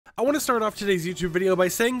I want to start off today's YouTube video by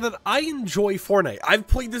saying that I enjoy Fortnite. I've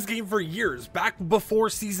played this game for years, back before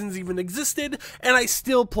seasons even existed, and I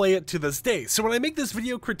still play it to this day. So when I make this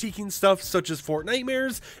video critiquing stuff such as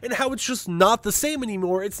Fortnitemares and how it's just not the same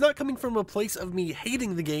anymore, it's not coming from a place of me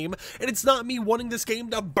hating the game, and it's not me wanting this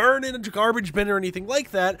game to burn in a garbage bin or anything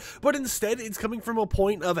like that, but instead it's coming from a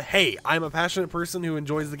point of, hey, I'm a passionate person who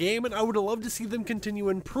enjoys the game, and I would love to see them continue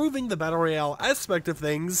improving the Battle Royale aspect of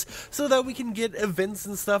things so that we can get events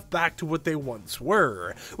and stuff back to what they once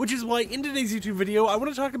were. Which is why in today's YouTube video, I want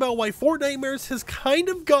to talk about why Fortnitemares has kind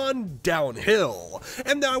of gone downhill.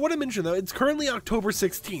 And now I want to mention though, it's currently October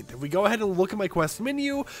 16th. If we go ahead and look at my quest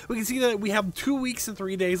menu, we can see that we have 2 weeks and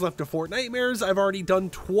 3 days left of Fortnitemares. I've already done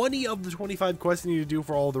 20 of the 25 quests I need to do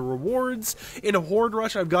for all the rewards. In a Horde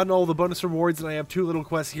Rush, I've gotten all the bonus rewards, and I have 2 little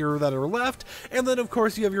quests here that are left. And then of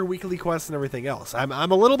course you have your weekly quests and everything else. I'm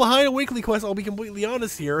a little behind a weekly quest, I'll be completely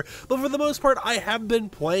honest here, but for the most part, I have been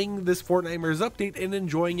playing this Fortnitemares update and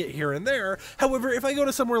enjoying it here and there. However, if I go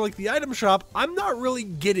to somewhere like the item shop, I'm not really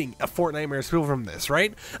getting a Fortnitemares feel from this,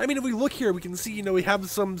 right? I mean, if we look here, we can see, we have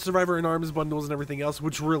some Survivor in Arms bundles and everything else,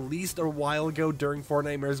 which released a while ago during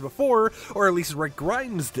Fortnitemares before, or at least Rick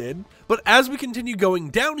Grimes did. But as we continue going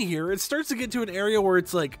down here, it starts to get to an area where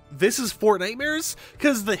it's like, this is Fortnitemares,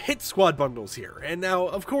 because the Hit Squad bundle's here. And now,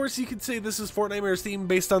 of course, you could say this is Fortnitemares theme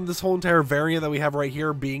based on this whole entire variant that we have right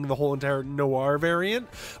here being the whole entire Noir variant.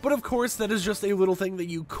 But of course, that is just a little thing that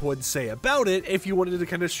you could say about it if you wanted to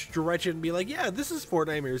kind of stretch it and be like, yeah, this is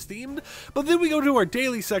Fortnitemares themed. But then we go to our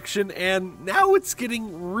daily section, and now it's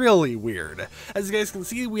getting really weird. As you guys can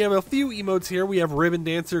see, we have a few emotes here. We have Ribbon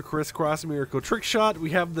Dancer, Crisscross, Miracle Trick Shot.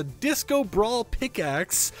 We have the Disco Brawl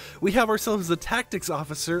Pickaxe. We have ourselves the Tactics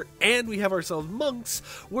Officer, and we have ourselves Monks,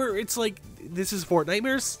 where it's like, this is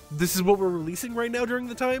Fortnitemares. This is what we're releasing right now during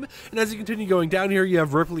the time. And as you continue going down here, you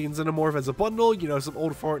have Ripley and Xenomorph as a bundle, some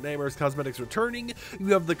old Fortnitemares cosmetics returning. You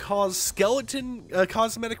have the Cause Skeleton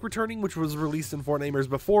cosmetic returning, which was released in Fortnitemares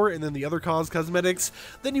before, and then the other Cause cosmetics.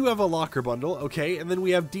 Then you have a Locker bundle, okay, and then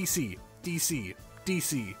we have DC, DC,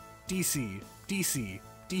 DC, DC, DC,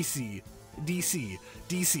 DC, DC,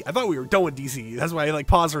 DC. I thought we were done with DC. That's why I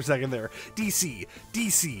paused for a second there. DC,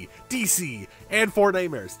 DC, DC, and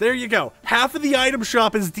Fortnitemares. There you go. Half of the item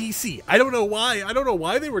shop is DC. I don't know why. I don't know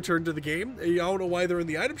why they returned to the game. I don't know why they're in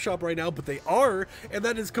the item shop right now, but they are, and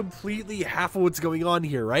that is completely half of what's going on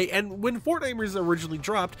here, right? And when Fortnitemares originally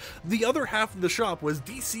dropped, the other half of the shop was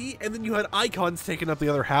DC, and then you had icons taking up the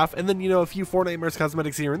other half, and then, a few Fortnitemares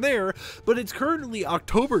cosmetics here and there, but it's currently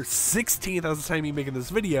October 16th as the time you're making this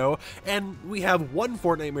video, and we have 1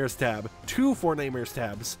 Fortnitemares tab, 2 Fortnitemares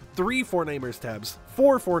tabs, 3 Fortnitemares tabs,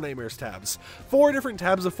 4 Fortnitemares tabs, 4 different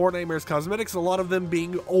tabs of Fortnitemares cosmetics, a lot of them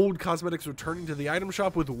being old cosmetics returning to the item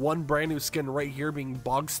shop, with 1 brand new skin right here being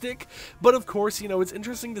Bogstick. But of course, it's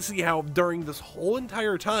interesting to see how during this whole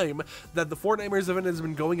entire time that the Fortnitemares event has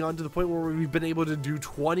been going on to the point where we've been able to do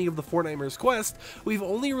 20 of the Fortnitemares quest, we've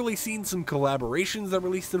only really seen some collaborations that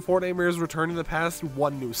released in Fortnitemares return in the past,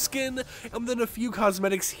 1 new skin, and then a few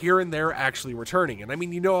cosmetics here and there actually returning. And I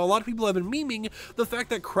mean, a lot of people have been memeing the fact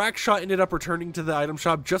that Crackshot ended up returning to the item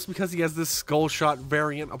shop just because he has this Skull Shot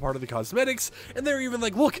variant a part of the cosmetics, and they're even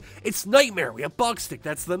like, look, it's Nightmare, we have Bogstick,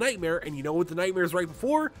 that's the Nightmare, and you know what the Nightmare is right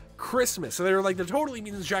before? Christmas. So they're like, that totally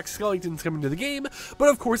means Jack Skellington's coming to the game, but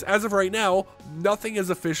of course, as of right now, nothing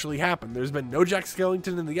has officially happened. There's been no Jack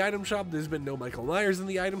Skellington in the item shop, there's been no Michael Myers in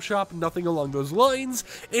the item shop, nothing along those lines,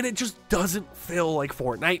 and it just doesn't feel like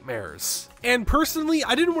Fortnitemares. And personally,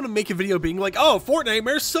 I didn't want to make a video being like, oh,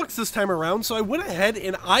 Fortnitemares sucks this time around, so I went ahead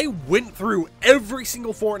and I went through every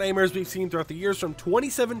single Fortnitemares we've seen throughout the years from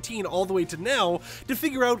 2017 all the way to now to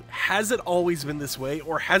figure out, has it always been this way,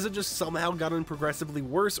 or has it just somehow gotten progressively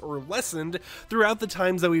worse or lessened throughout the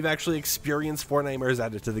times that we've actually experienced Fortnitemares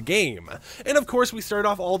added to the game. And of course, we start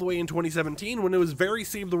off all the way in 2017 when it was very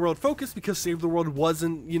Save the World focused, because Save the World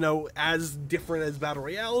wasn't, as different as Battle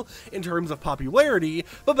Royale in terms of popularity,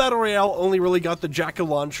 but Battle Royale only really got the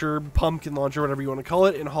Jack-o'-lantern, pumpkin launcher, whatever you want to call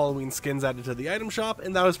it, and Halloween skins added to the item shop,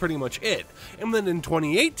 and that was pretty much it. And then in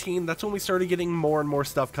 2018, that's when we started getting more and more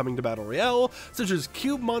stuff coming to Battle Royale, such as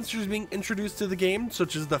cube monsters being introduced to the game,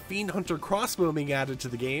 such as the Fiend Hunter crossbow being added to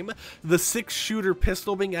the game, the 6-shooter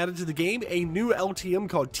pistol being added to the game, a new LTM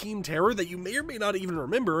called Team Terror that you may or may not even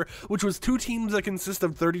remember, which was 2 teams that consist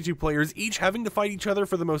of 32 players, each having to fight each other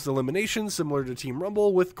for the most eliminations, similar to Team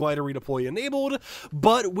Rumble, with glider redeploy enabled,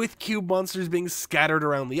 but with cube monsters being scattered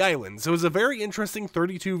around the island. So it was a very interesting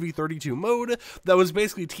 32v32 mode that was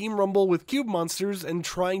basically Team Rumble with cube monsters and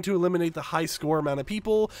trying to eliminate the high score amount of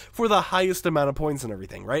people for the highest amount of points and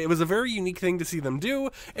everything, right? It was a very unique thing to see them do,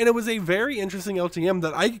 and it was a very interesting LTM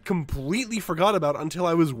that I completely forgot about until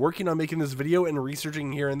I was working on making this video and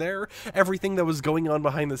researching here and there everything that was going on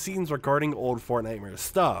behind the scenes regarding old Fortnitemares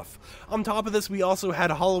stuff. On top of this, we also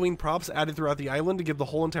had Halloween props added throughout the island to give the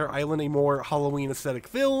whole entire island a more Halloween aesthetic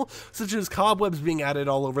feel, such as cobwebs being added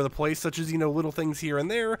all over the place, such as, you know, little things here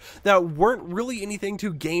and there that weren't really anything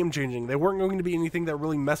too game changing. They weren't going to be anything that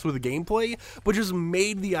really messed with the gameplay, but just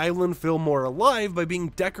made the island feel more alive by being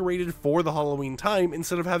decorated for the Halloween time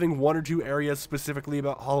instead of having one or two areas specifically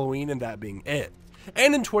about Halloween and that being it.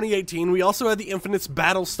 And in 2018, we also had the infamous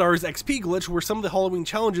Battle Stars XP glitch, where some of the Halloween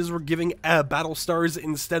challenges were giving Battle Stars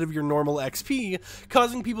instead of your normal XP,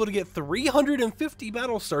 causing people to get 350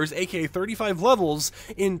 Battle Stars, aka 35 levels,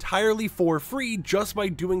 entirely for free just by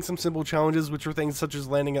doing some simple challenges, which were things such as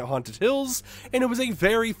landing at Haunted Hills, and it was a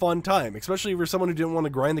very fun time, especially for someone who didn't want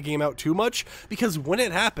to grind the game out too much, because when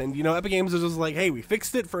it happened, you know, Epic Games was just like, hey, we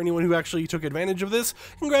fixed it. For anyone who actually took advantage of this,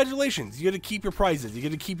 congratulations, you get to keep your prizes, you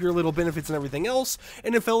get to keep your little benefits and everything else.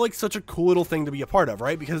 And it felt like such a cool little thing to be a part of,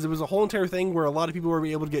 right? Because it was a whole entire thing where a lot of people were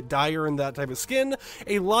able to get dire and that type of skin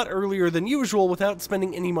a lot earlier than usual without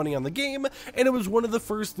spending any money on the game, and it was one of the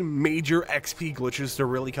first major XP glitches to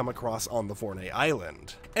really come across on the Fortnite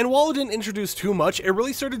island. And while it didn't introduce too much, it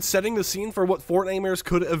really started setting the scene for what Fortnitemares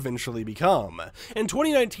could eventually become. In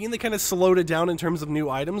 2019, they kind of slowed it down in terms of new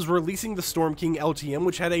items, releasing the Storm King LTM,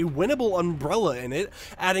 which had a winnable umbrella in it,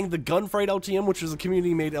 adding the Gunfight LTM, which was a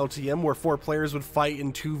community-made LTM where 4 players would fight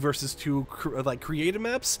in 2 versus 2 creative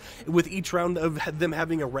maps, with each round of them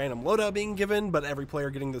having a random loadout being given, but every player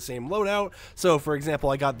getting the same loadout. So for example,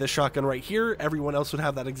 I got this shotgun right here, everyone else would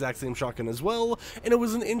have that exact same shotgun as well, and it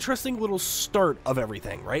was an interesting little start of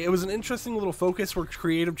everything, right? It was an interesting little focus where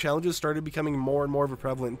creative challenges started becoming more and more of a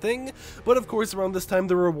prevalent thing, but of course around this time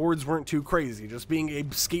the rewards weren't too crazy, just being a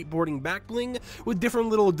skateboarding back bling with different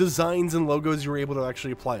little designs and logos you were able to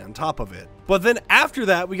actually apply on top of it. But then after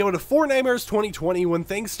that, we go to Fortnitemares 2020, when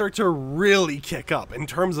things start to really kick up in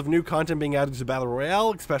terms of new content being added to Battle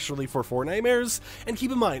Royale, especially for Fortnitemares. And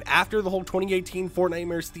keep in mind, after the whole 2018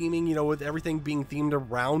 Fortnitemares theming, you know, with everything being themed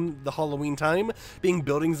around the Halloween time, being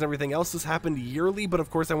buildings and everything else, this happened yearly, but of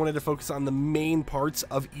course I wanted to focus on the main parts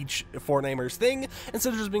of each Fortnitemares thing,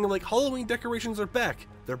 instead of just being like, Halloween decorations are back,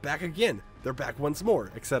 they're back again, they're back once more,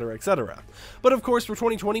 etc, etc. But of course for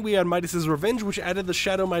 2020 we had Midas's Revenge, which added the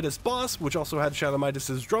Shadow Midas boss, which also had Shadow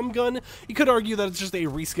Midas's drum gun. You could argue that it's just a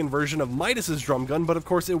reskin version of Midas's drum gun, but of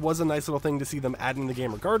course it was a nice little thing to see them adding the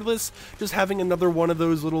game regardless, just having another one of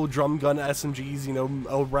those little drum gun SMGs, you know,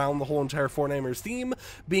 around the whole entire Fortnitemares theme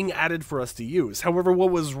being added for us to use. However, what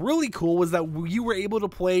was really cool was that you were able to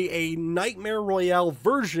play a Nightmare Royale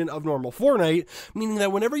version of normal Fortnite, meaning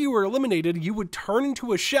that whenever you were eliminated, you would turn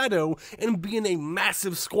into a shadow and be in a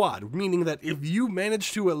massive squad, meaning that if you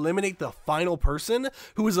managed to eliminate the final person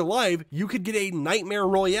who was alive, you could get a Nightmare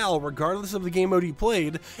Royale regardless of the game mode you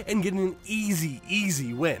played and get an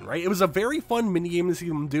easy win, right? It was a very fun minigame to see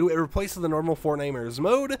them do. It replaced the normal Fortnitemares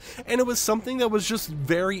mode, and it was something that was just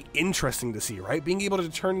very interesting to see, right? Being able to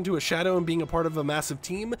turn into a shadow and being a part of a massive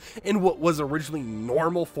team in what was originally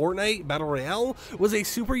normal Fortnite Battle Royale was a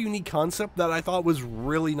super unique concept that I thought was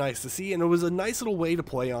really nice to see, and it was a nice little way to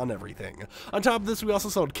play on everything. On top of this, we also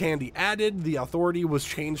saw candy added, the authority was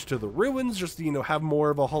changed to the ruins, just to, you know, have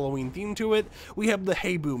more of a Halloween theme to it. We have the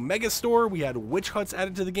Hey Boo Mega Store, we had witch huts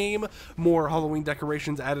added to the game, more Halloween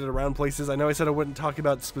decorations added around places. I know I said I wouldn't talk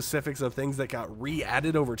about specifics of things that got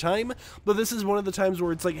re-added over time, but this is one of the times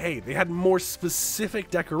where it's like, hey, they had more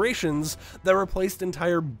specific decorations that replaced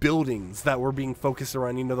entire buildings that were being focused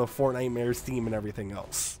around, you know, the Fortnitemares theme and everything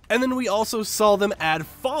else. And then we also saw them add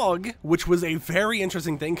fog, which was a very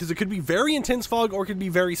interesting thing, because it could be very intense fog or it could be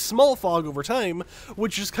very small fog over time,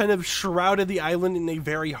 which just kind of shrouded the island in a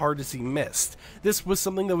very hard to see mist. This was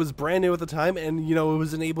something that was brand new at the time, and you know, it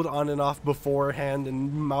was enabled on and off beforehand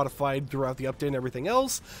and modified throughout the update and everything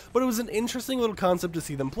else, but it was an interesting little concept to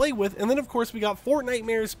see them play with. And then of course we got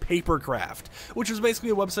Fortnitemares Papercraft, which was basically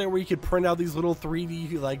a website where you could print out these little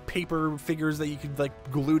 3D like paper figures that you could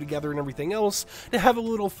like glue together and everything else to have a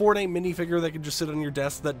little Fortnite minifigure that could just sit on your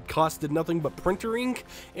desk that costed nothing but printer ink,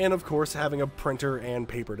 and of course having a printer and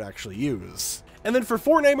paper to actually use. And then for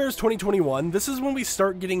Fortnitemares 2021, this is when we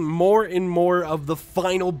start getting more and more of the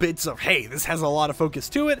final bits of, hey, this has a lot of focus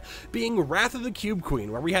to it, being Wrath of the Cube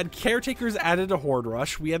Queen, where we had Caretakers added to Horde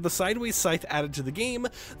Rush, we had the Sideways Scythe added to the game,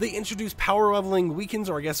 they introduced power leveling weekends,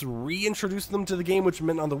 or I guess reintroduced them to the game, which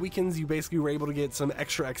meant on the weekends you basically were able to get some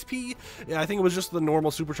extra XP. I think it was just the normal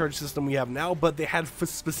supercharge system we have now, but they had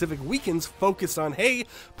specific weekends focused on, hey,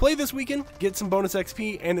 play this weekend, get some bonus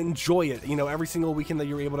XP, and enjoy it, you know, every single weekend that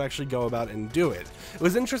you're able to actually go about and do it. It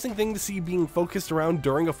was an interesting thing to see being focused around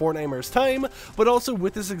during a Fortnitemares time, but also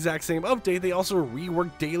with this exact same update, they also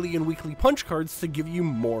reworked daily and weekly punch cards to give you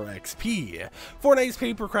more XP. Fortnite's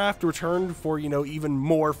Papercraft returned for, even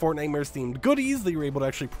more Fortnitemares themed goodies that you were able to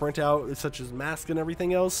actually print out, such as masks and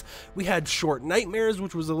everything else. We had Short Nightmares,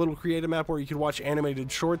 which was a little creative map where you could watch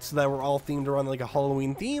animated shorts that were all themed around like a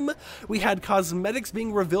Halloween theme. We had cosmetics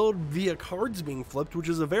being revealed via cards being flipped, which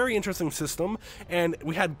is a very interesting system, and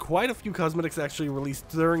we had quite a few cosmetics actually released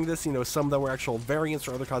during this, some that were actual variants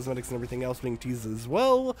or other cosmetics and everything else being teased as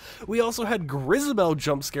well. We also had Grisabelle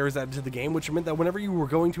jump scares added to the game, which meant that whenever you were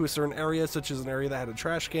going to a certain area, such as an area that had a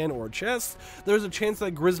trash can or a chest, there was a chance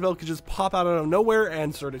that Grisabelle could just pop out of nowhere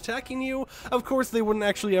and start attacking you. Of course, they wouldn't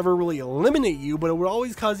actually ever really eliminate you, but it would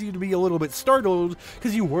always cause you to be a little bit startled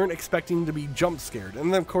because you weren't expecting to be jump scared.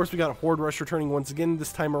 And then of course we got Horde Rush returning once again,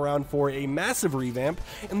 this time around for a massive revamp,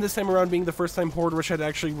 and this time around being the first time Horde Rush had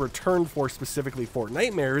actually returned for specifically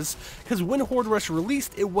Fortnitemares, because when Horde Rush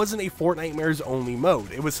released, it wasn't a Fortnitemares only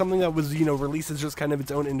mode. It was something that was, released as just kind of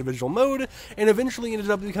its own individual mode, and eventually ended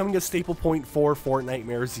up becoming a staple point for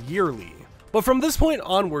Fortnitemares yearly. But from this point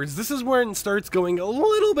onwards, this is where it starts going a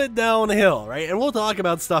little bit downhill, right? And we'll talk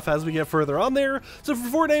about stuff as we get further on there. So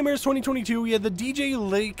for Fortnitemares 2022, we had the DJ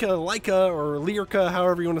Leica, or Lyrica,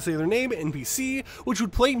 however you want to say their name, NPC, which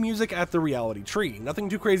would play music at the reality tree. Nothing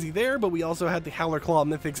too crazy there, but we also had the Howler Claw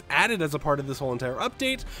mythics added as a part of this whole entire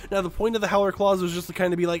update. Now the point of the Howler Claws was just to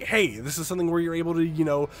kind of be like, hey, this is something where you're able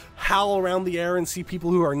to, howl around the air and see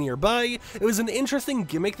people who are nearby. It was an interesting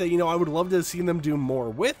gimmick that, I would love to see them do more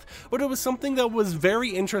with, but it was something that was very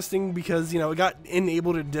interesting because, it got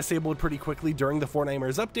enabled and disabled pretty quickly during the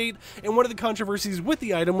Fortnitemares update, and one of the controversies with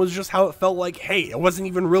the item was just how it felt like, hey, it wasn't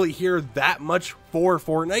even really here that much for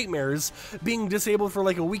Fortnitemares, being disabled for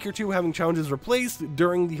like a week or two, having challenges replaced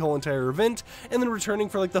during the whole entire event, and then returning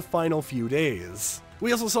for like the final few days.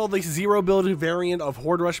 We also saw the zero build variant of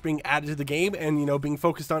Horde Rush being added to the game and, being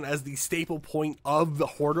focused on as the staple point of the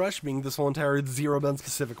Horde Rush, being this whole entire zero build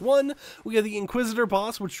specific one. We had the Inquisitor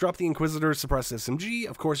boss, which dropped the Inquisitor suppressed SMG,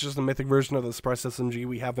 of course just a mythic version of the suppressed SMG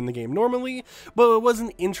we have in the game normally, but it was an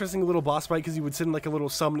interesting little boss fight because you would sit in like a little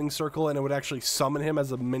summoning circle and it would actually summon him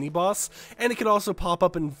as a mini boss, and it could also pop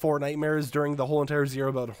up in Fortnitemares during the whole entire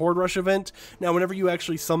zero build Horde Rush event. Now whenever you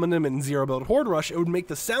actually summon him in zero build Horde Rush, it would make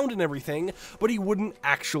the sound and everything, but he wouldn't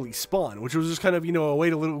actually spawn, which was just kind of, a way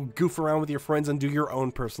to little goof around with your friends and do your own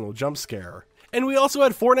personal jump scare. And we also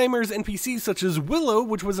had Fortnitemares NPCs such as Willow,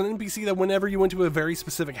 which was an NPC that whenever you went to a very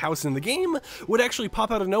specific house in the game, would actually pop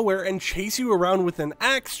out of nowhere and chase you around with an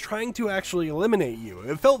axe, trying to actually eliminate you.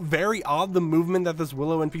 It felt very odd, the movement that this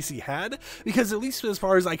Willow NPC had, because at least as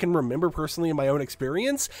far as I can remember personally in my own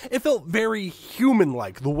experience, it felt very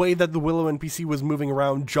human-like, the way that the Willow NPC was moving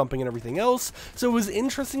around, jumping and everything else. So it was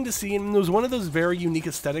interesting to see, and it was one of those very unique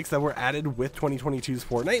aesthetics that were added with 2022's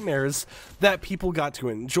Fortnitemares that people got to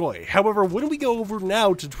enjoy. However, when we go over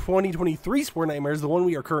now to 2023's Fortnitemares, the one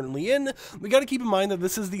we are currently in, we got to keep in mind that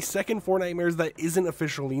this is the second Fortnitemares that isn't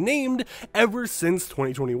officially named ever since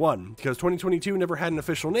 2021, because 2022 never had an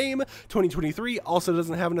official name, 2023 also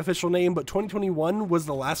doesn't have an official name, but 2021 was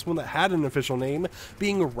the last one that had an official name,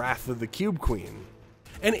 being Wrath of the Cube Queen.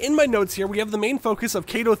 And in my notes here, we have the main focus of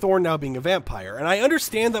Kato Thorn now being a vampire. And I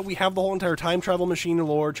understand that we have the whole entire time travel machine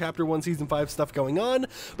lore, Chapter 1, Season 5 stuff going on,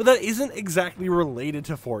 but that isn't exactly related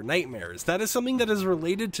to Fortnitemares. That is something that is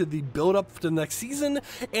related to the build-up to the next season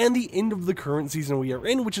and the end of the current season we are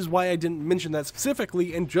in, which is why I didn't mention that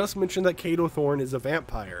specifically and just mentioned that Kato Thorn is a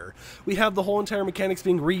vampire. We have the whole entire mechanics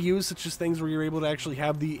being reused, such as things where you're able to actually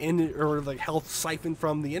have the health siphon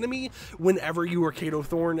from the enemy whenever you are Kato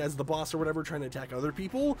Thorn as the boss or whatever trying to attack other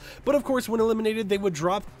people. But of course, when eliminated, they would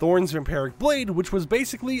drop Thorn's Vampiric Blade, which was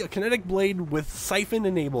basically a kinetic blade with siphon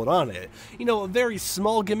enabled on it. A very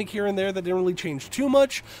small gimmick here and there that didn't really change too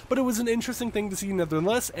much, but it was an interesting thing to see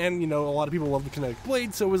nevertheless, and a lot of people love the kinetic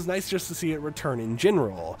blade, so it was nice just to see it return in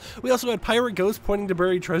general. We also had Pirate Ghost pointing to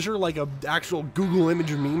buried treasure, like a actual Google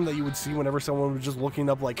image meme that you would see whenever someone was just looking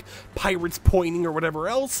up like pirates pointing or whatever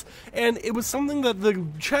else, and it was something that the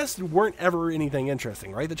chests weren't ever anything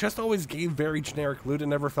interesting, right? The chest always gave very generic loot and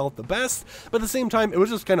never felt the best, but at the same time, it was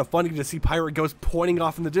just kind of funny to see Pirate Ghost pointing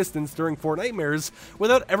off in the distance during Fortnitemares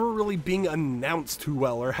without ever really being announced too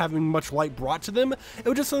well or having much light brought to them. It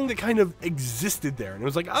was just something that kind of existed there, and it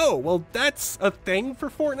was like, oh, well, that's a thing for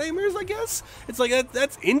Fortnitemares, I guess? It's like,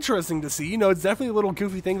 that's interesting to see. It's definitely a little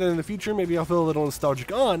goofy thing that in the future, maybe I'll feel a little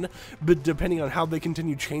nostalgic on, but depending on how they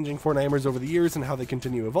continue changing Fortnitemares over the years and how they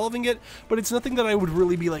continue evolving it, but it's nothing that I would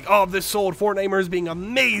really be like, oh, this sold Fortnitemares being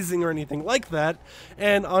amazing or anything like that.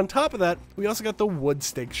 And on top of that, we also got the wood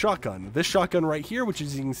stake shotgun. This shotgun right here, which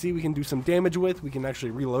as you can see, we can do some damage with, we can actually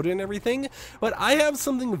reload it and everything. But I have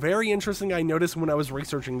something very interesting I noticed when I was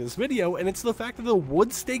researching this video, and it's the fact that the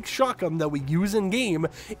wood stake shotgun that we use in game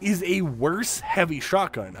is a worse heavy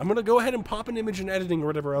shotgun. I'm gonna go ahead and pop an image in editing or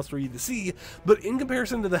whatever else for you to see, but in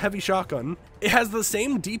comparison to the heavy shotgun, it has the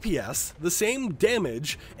same DPS, the same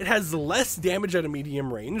damage, it has less damage at a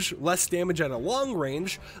medium range, less damage at a long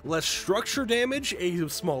range, less structure damage, a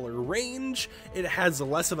smaller range, it has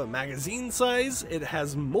less of a magazine size, it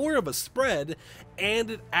has more of a spread,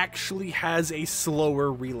 and it actually has a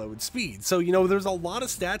slower reload speed. So, you know, there's a lot of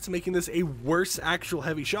stats making this a worse actual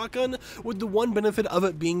heavy shotgun, with the one benefit of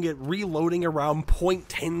it being it reloading around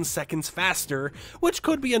 0.10 seconds faster, which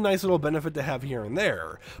could be a nice little benefit to have here and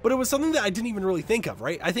there. But it was something that I didn't even really think of,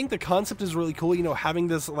 right? I think the concept is really cool, you know, having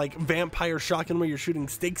this like vampire shotgun where you're shooting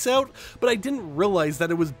stakes out, but I didn't realize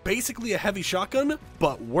that it was basically a heavy shotgun,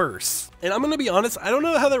 but worse. And I'm gonna be honest, I don't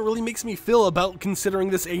know how that really makes me feel about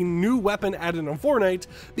considering this a new weapon added on Fortnite,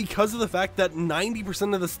 because of the fact that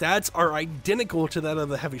 90% of the stats are identical to that of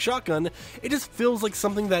the heavy shotgun. It just feels like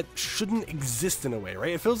something that shouldn't exist in a way,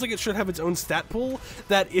 right? It feels like it should have its own stat pool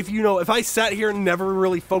that if I sat here and never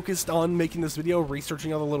really focused on making this video,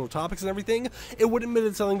 researching all the little topics and everything, it would have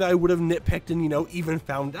been something that I would have nitpicked and, you know, even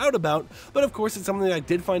found out about. But of course, it's something that I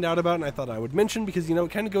did find out about and I thought I would mention because, you know,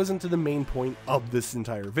 it kind of goes into the main point of this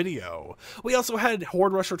entire video. We also had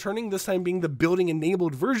Horde Rush returning, this time being the building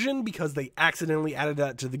enabled version because they accidentally added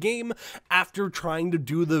that to the game after trying to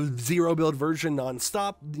do the zero build version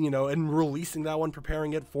non-stop, you know, and releasing that one,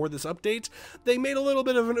 preparing it for this update. They made a little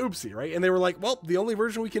bit of an oopsie, right? And they were like, well, the only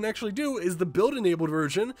version we can actually do is the build enabled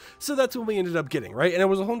version, so that's what we ended up getting, right? And it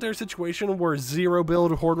was a whole entire situation where zero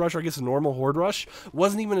build Horde Rush, or I guess normal Horde Rush,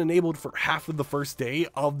 wasn't even enabled for half of the first day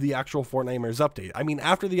of the actual Fortnitemares update. I mean,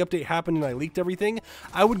 after the update happened and I leaked everything,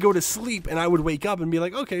 I would go to sleep and I would wake up and be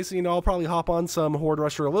like, okay, so, you know, I'll probably hop on some Horde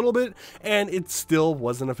Rush for a little bit, and it still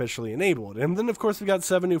wasn't officially enabled. And then, of course, we got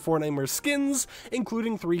 7 new Fortnitemares skins,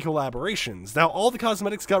 including 3 collaborations. Now, all the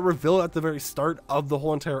cosmetics got revealed at the very start of the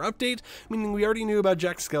whole entire update, meaning we already knew about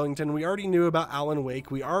Jack Skellington, we already knew about Alan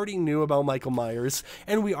Wake, we already knew about Michael Myers,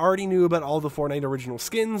 and we already knew about all the Fortnite original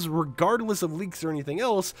skins, regardless of leaks or anything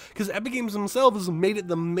else, because Epic Games themselves made it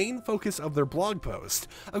the main focus of their blog post.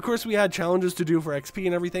 Of course, we had challenges to do for XP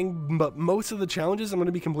and everything, but most of the challenges, I'm going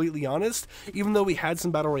to be completely honest, even though we had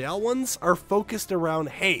some Battle Royale ones, are focused around,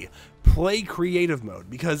 hey, play creative mode,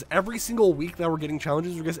 because every single week that we're getting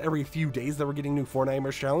challenges, or I guess every few days that we're getting new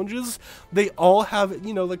Fortnitemares challenges, they all have,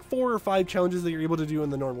 you know, like 4 or 5 challenges that you're able to do in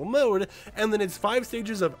the normal mode, and then it's 5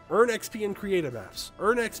 stages of earn XP in creative maps,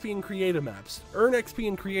 earn XP in creative maps, earn XP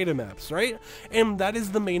in creative maps, right? And that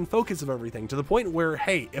is the main focus of everything, to the point where,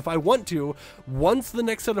 hey, if I want to, once the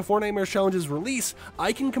next set of Fortnitemares challenges release,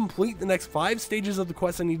 I can complete the next 5 stages of the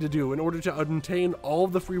quest I need to do in order to obtain all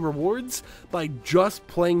of the free rewards by just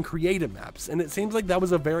playing creative maps. And it seems like that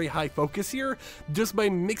was a very high focus here, just by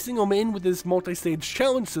mixing them in with this multi-stage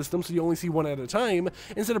challenge system, so you only see one at a time,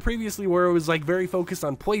 instead of previously where it was like very focused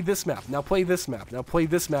on play this map, now play this map, now play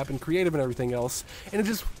this map, and creative and everything else. And it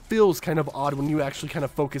just feels kind of odd when you actually kind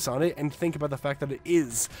of focus on it and think about the fact that it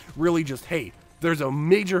is really just, hey, there's a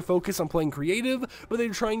major focus on playing creative, but they're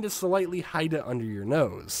trying to slightly hide it under your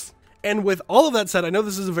nose. And with all of that said, I know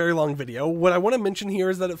this is a very long video. What I want to mention here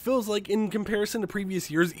is that it feels like in comparison to previous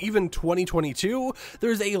years, even 2022,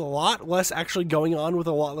 there's a lot less actually going on with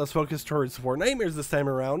a lot less focus towards Fortnitemares this time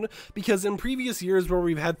around, because in previous years where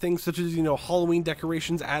we've had things such as, you know, Halloween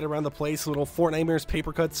decorations added around the place, little Fortnitemares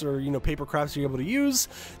paper cuts or, you know, paper crafts you're able to use,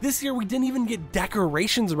 this year we didn't even get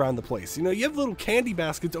decorations around the place. You know, you have little candy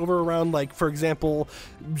baskets over around, like, for example,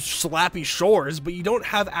 Slappy Shores, but you don't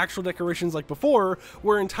have actual decorations like before,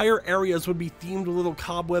 where entire areas would be themed with little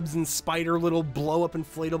cobwebs and spider little blow up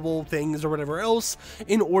inflatable things or whatever else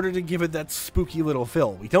in order to give it that spooky little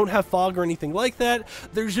feel. We don't have fog or anything like that.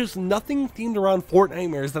 There's just nothing themed around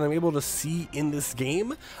Fortnitemares that I'm able to see in this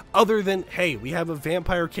game other than, hey, we have a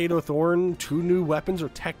Vampire Kato Thorn, 2 new weapons, or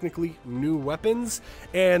technically new weapons,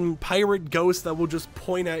 and Pirate Ghost that will just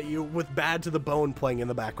point at you with Bad to the Bone playing in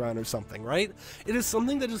the background or something, right? It is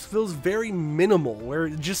something that just feels very minimal, where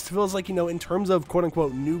it just feels like, you know, in terms of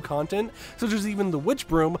quote-unquote new content, such as even the Witch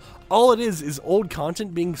Broom, all it is old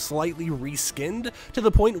content being slightly reskinned, to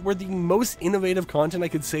the point where the most innovative content I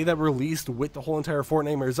could say that released with the whole entire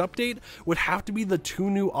Fortnitemares update would have to be the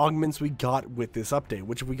 2 new augments we got with this update,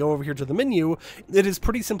 which if we go over here to the menu, it is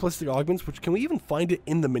pretty simplistic augments, which can we even find it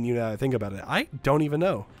in the menu now that I think about it? I don't even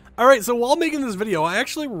know. Alright, so while making this video, I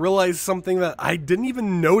actually realized something that I didn't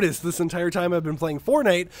even notice this entire time I've been playing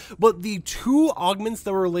Fortnite, but the 2 augments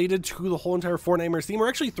that were related to the whole entire Fortnitemares theme, or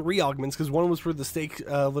actually 3 augments, because one was for the stake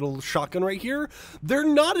little shotgun right here, they're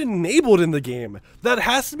not enabled in the game. That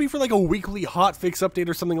has to be for like a weekly hotfix update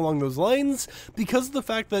or something along those lines, because of the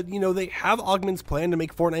fact that, you know, they have augments planned to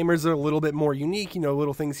make Fortnitemares a little bit more unique, you know,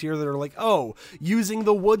 little things here that are like, oh, using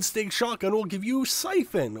the wood stake shotgun will give you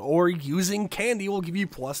siphon, or using candy will give you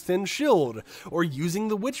plus 10 shield, or using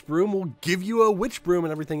the witch broom will give you a witch broom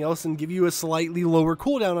and everything else and give you a slightly lower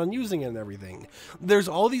cooldown on using it and everything. There's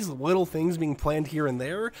all these little things being planned here and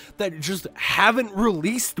there that just haven't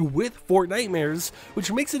released with Fortnitemares,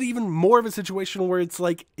 which makes it even more of a situation where it's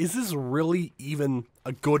like, is this really even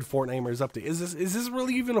a good Fortnitemares update? Is this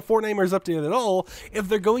really even a Fortnitemares update at all if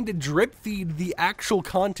they're going to drip feed the actual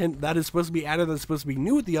content that is supposed to be added, that's supposed to be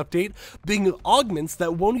new with the update, being augments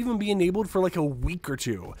that won't even be enabled for like a week or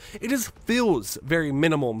two? It just feels very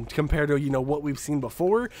minimum compared to, you know, what we've seen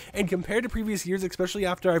before, and compared to previous years, especially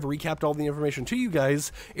after I've recapped all the information to you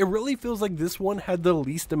guys, it really feels like this one had the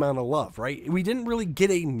least amount of love, right? We didn't really get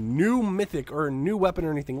a new mythic or a new weapon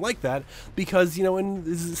or anything like that, because, you know,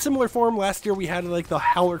 in similar form last year we had like the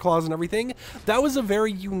Howler Claws and everything. That was a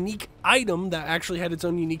very unique item that actually had its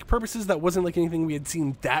own unique purposes. That wasn't like anything we had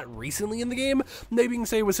seen that recently in the game. Maybe you can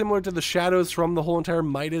say it was similar to the shadows from the whole entire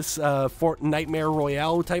Midas Fortnitemares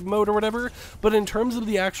Royale type mode or whatever, but in terms of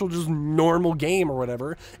the actual just normal game or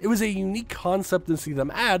whatever, it was a unique concept to see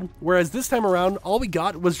them add, whereas this time around all we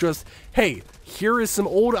got was just, hey, here is some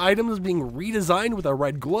old items being redesigned with a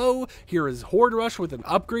red glow, here is Horde Rush with an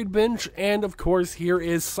upgrade bench, and of course here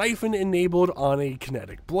is Siphon enabled on a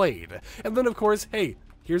kinetic blade. And then of course, hey,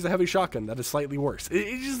 here's a heavy shotgun that is slightly worse.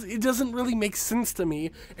 It doesn't really make sense to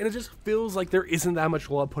me, and it just feels like there isn't that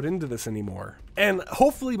much love put into this anymore. And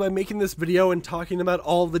hopefully by making this video and talking about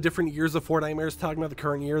all the different years of Fortnitemares, talking about the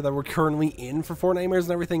current year that we're currently in for Fortnitemares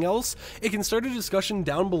and everything else, it can start a discussion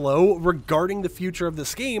down below regarding the future of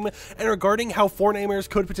this game, and regarding how Fortnitemares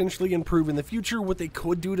could potentially improve in the future, what they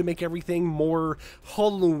could do to make everything more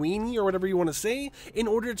Halloween-y or whatever you want to say, in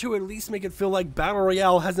order to at least make it feel like Battle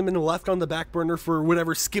Royale hasn't been left on the back burner for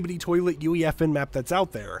whatever skibbity toilet UEFN map that's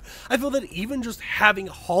out there. I feel that even just having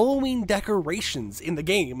Halloween decorations in the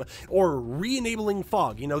game, or re-enabling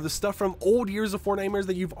fog, you know, the stuff from old years of Fortnitemares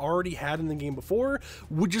that you've already had in the game before,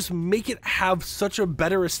 would just make it have such a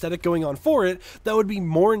better aesthetic going on for it that would be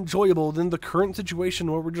more enjoyable than the current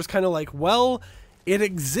situation where we're just kind of like, well, it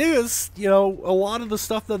exists, you know, a lot of the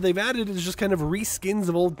stuff that they've added is just kind of reskins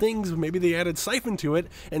of old things. Maybe they added Siphon to it,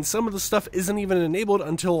 and some of the stuff isn't even enabled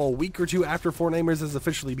until a week or two after Fortnitemares has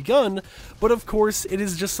officially begun. But of course, it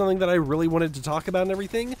is just something that I really wanted to talk about and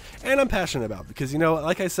everything, and I'm passionate about, because, you know,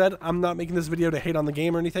 like I said, I'm not making this video to hate on the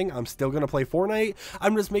game or anything. I'm still going to play Fortnite.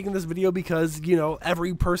 I'm just making this video because, you know,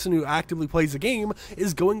 every person who actively plays a game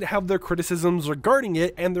is going to have their criticisms regarding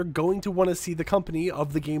it, and they're going to want to see the company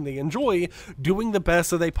of the game they enjoy doing the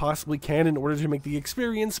best that they possibly can in order to make the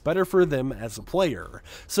experience better for them as a player.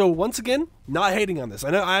 So once again, not hating on this. I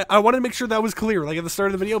know I want to make sure that was clear, like at the start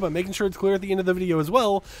of the video, but making sure it's clear at the end of the video as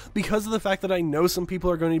well, because of the fact that I know some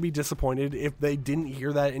people are going to be disappointed if they didn't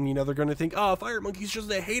hear that, and, you know, they're going to think, oh, Fire Monkey's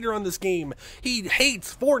just a hater on this game. He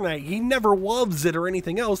hates Fortnite. He never loves it or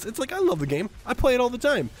anything else. It's like, I love the game. I play it all the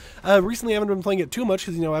time. Recently, I haven't been playing it too much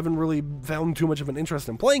because, you know, I haven't really found too much of an interest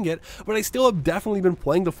in playing it, but I still have definitely been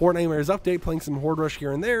playing the Fortnitemares update, playing some Horde Rush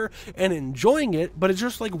here and there, and enjoying it. But it's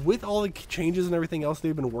just like, with all the changes and everything else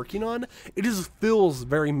they've been working on, it just feels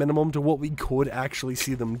very minimum to what we could actually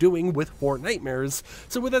see them doing with Fortnitemares.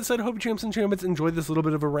 So with that said, I hope you champs and champions enjoyed this little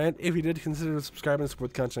bit of a rant. If you did, consider subscribing and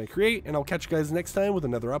support the content I create, and I'll catch you guys next time with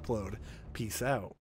another upload. Peace out.